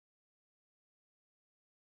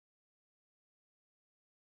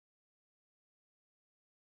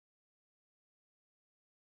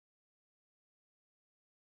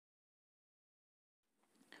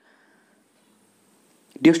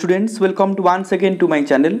Dear students, welcome to once again to my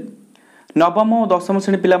channel. नवम और दशम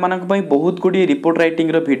श्रेणी पिलामानक बहुत गुडी रिपोर्ट राइटिंग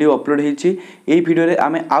रो वीडियो अपलोड होईछि। एई वीडियो रे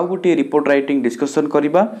आमे आउ गुटी रिपोर्ट राइटिंग डिस्कशन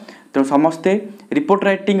करिबा। तेणु समस्ते रिपोर्ट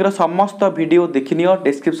राइटिंग रो समस्त वीडियो देखिनियो।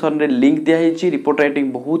 डिस्क्रिप्शन रे लिंक दिया होईछि। रिपोर्ट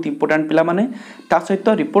राइटिंग बहुत इंपोर्टेंट पिला माने ता सहित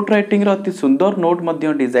रिपोर्ट राइटिंग रो अति सुंदर नोट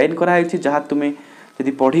मध्ये डिजाइन करा होईछि जहा तुमे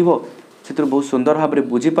यदि पढिबो सेतर बहुत सुंदर भाव रे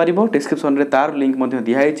बुझी पारिबो। डिस्क्रिप्शन रे तार लिंक मध्ये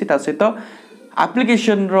दिया होईछि। ता सहित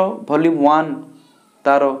एप्लीकेशन रो वॉल्यूम 1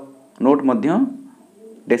 तार नोट मध्ये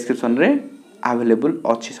डिस्क्रिप्शन रे अवेलेबल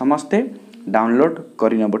अच्छी समस्ते डाउनलोड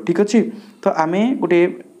करनब। ठीक अच्छे तो आम गोटे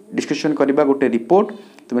डिस्कशन करवा गोटे रिपोर्ट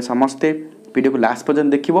तुम्हें समस्ते वीडियो को लास्ट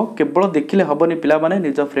पर्यंत देखिबो। केवल देखिले हबनी पिला माने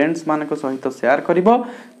निज फ्रेंड्स मानक सहित शेयर करिवो।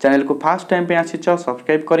 चैनल को फर्स्ट टाइम पे आसीछ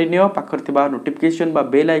सब्सक्राइब करिनियो। पाखर थिबा नोटिफिकेशन बा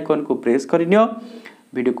बेल आइकन को प्रेस करिनियो।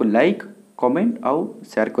 वीडियो को लाइक कमेंट आउ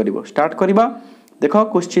शेयर करिवो। स्टार्ट करवा। देखो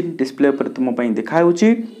क्वेश्चन डिस्प्ले पर तुम पई देखा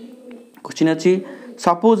होउची। क्वेश्चन अछि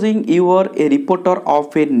supposing you R A reporter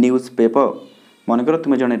of A newspaper. मन कर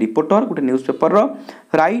तुम जने रिपोर्टर गोटे newspaper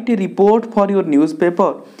right A report for your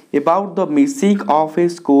newspaper about the missing of A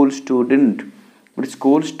school student. गोटे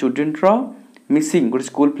स्कूल स्टूडेंट रो मिसिंग गोटे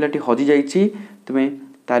स्कूल पिलाटी हजि जाइछि। तुमे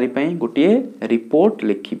तारि पई गोटे रिपोर्ट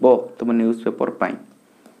लिखिबो तुम न्यूज़पेपर पई।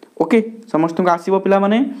 ओके समस्त को आसीबो पिला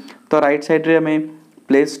माने। तो राइट साइड रे हमें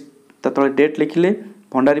प्लेस ततले डेट लिखिले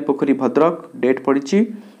भंडारी पोखरी भद्रक डेट पड़िछि।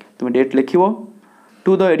 तुम date लिखिबो।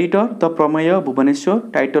 To the editor the प्रमेय भुवनेश्वर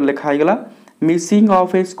टाइटल लिखा हैगला missing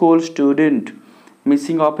of A school student.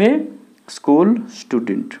 Missing of A school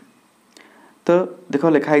student. तो देखो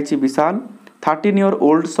लिखा है विशाल 13 ईयर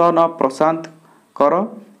ओल्ड सन ऑफ प्रशांत कर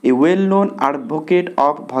ए well known advocate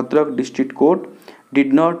of Bhadrak district court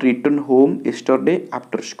did not return home yesterday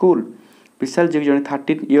after school. विशाल जी जने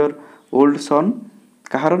 13 year old son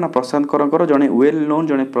कहार ना प्रशांत कर जने वेल नोन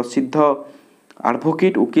जने प्रसिद्ध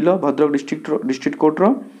एडवोकेट वकील भद्रक डिस्ट्रिक्ट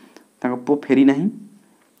कोर्टर पु फेरी नहीं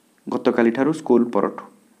गतकाली ठारू school परठू।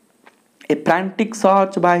 A फ्रांटिक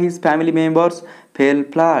search by his family members fail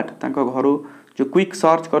flat. घर जो क्विक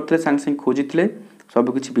सर्च करते सांग सांग खोजी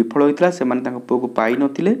सब किसी विफल होता से पु को पाई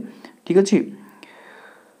नथिले। ठीक अच्छे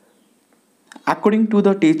according to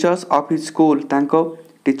the teachers of his school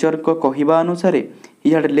teacher को कहवा अनुसार he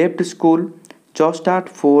had left school just eight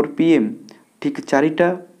 4 PM। ठीक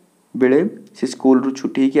 4टा बेले से स्कूल रु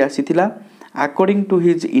छुट्टी की आसीथिला। According to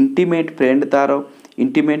his intimate friend तार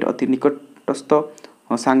इंटीमेट अति निकटस्थ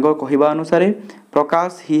सांग कहवा अनुसार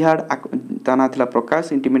प्रकाश ही हैड ताना थिला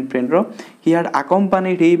प्रकाश intimate friend row he had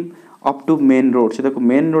अकम्पानीड him up to main road. से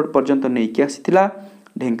मेन रोड पर्यंत नहीं कि आसीथिला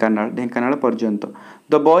ढेंकानाल पर्यंत।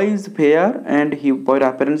 The boy is fair and he Boyer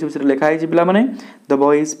appearance विषय लिखा है पिला माने the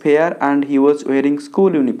boy is fair and he was wearing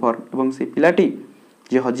school uniform. एवं से पिलाटी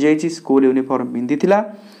जे हजि जाइछि स्कूल यूनिफॉर्म पिंधि थिला।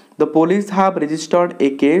 The police have registered a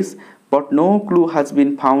case but no clue has been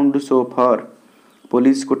found so far.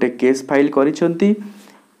 Police गोटे केस फाइल करिसंती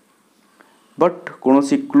बट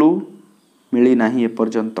कोनोसी क्लू मिली नाही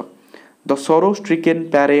एपर्यंत। The sorrow stricken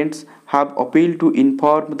parents have appealed to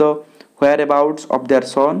inform the whereabouts of their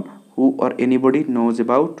son who or anybody knows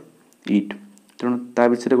about it. तेणु ता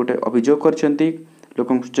विषय गोटे अभियोग करछंती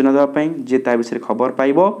लोक सूचना देवा पई जे ता विषय खबर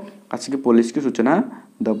पाइबो आसिक पुलिस की सूचना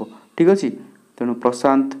दबो। ठीक अछि तेणु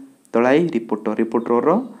प्रशांत दलाई रिपोर्टर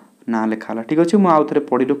ना लिखाला। ठीक अच्छे मुझे आउ थे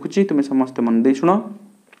पढ़ी रखुची तुम्हें समस्त मन दे शुण।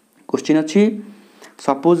 क्वेश्चन अच्छी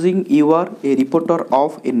supposing you R A reporter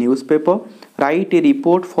of A newspaper right A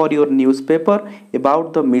report for your newspaper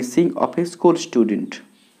about the missing of A school student.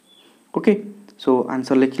 Okay so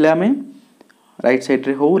answer लिखिले आम राइट साइड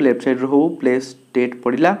रे हो लेफ्ट साइड रे हो प्लेस डेट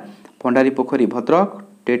पड़ा भंडारी पोखरी Bhadrak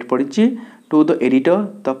date पड़ी। To the editor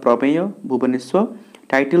the प्रमेय Bhubaneswar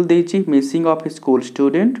title देछि missing of A school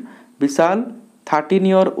student. Vishal 13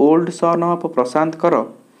 year old son of प्रशांत कर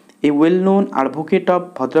ए well known advocate of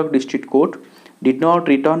Bhadrak district court did not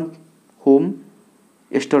return home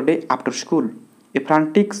yesterday after school. A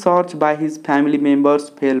फ्रांटिक search by his family members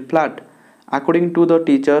fail flat. According to the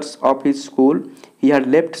teachers of his school he had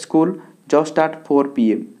left school just eight 4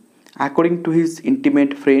 PM. According to his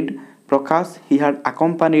intimate friend Prakash, he had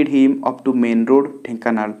accompanied him up to main road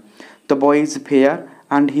Dhenkanal. The boy is fair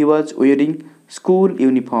and he was wearing school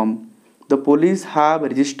uniform. The police have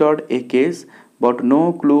registered a case but no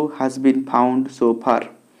clue has been found so far.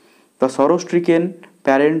 The sorrow-stricken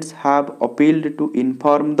parents have appealed to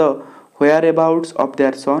inform the whereabouts of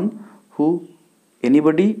their son who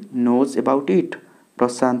anybody knows about it.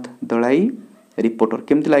 Prashant Dalai reporter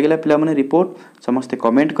केमती लगे पिला माने report समस्ते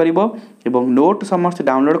comment करिवो एवं note समस्ते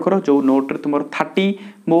download करो जो note रे तुमर 30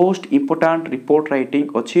 मोस्ट इंपोर्टेंट रिपोर्ट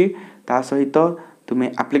राइटिंग अछि ता सहित तुम्हें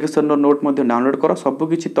एप्लिकेशन नोट डाउनलोड कर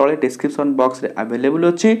सबकि तले डिस्क्रिप्शन बॉक्स रे अवेलेबल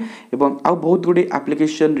अच्छी एवं आउ बहुत गुडी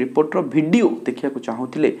एप्लिकेशन रिपोर्ट वीडियो देखा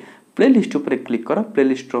चाहूले प्लेलिस्ट उपर क्लिक कर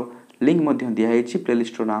प्लेलिस्ट लिंक दिखाई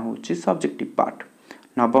प्लेलिस्ट ना हूँ सब्जेक्टिव पार्ट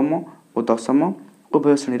नवम और दशम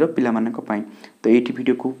उभय श्रेणी पिला तो ये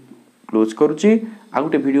वीडियो को क्लोज करुच्ची आ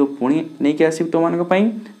गोटे वीडियो पुणी नहीं आसि तुम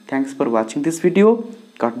thanks for watching this video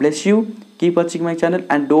God bless you keep watching my channel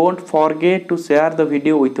and don't forget to share the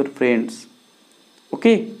video with your friends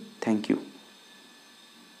okay thank you।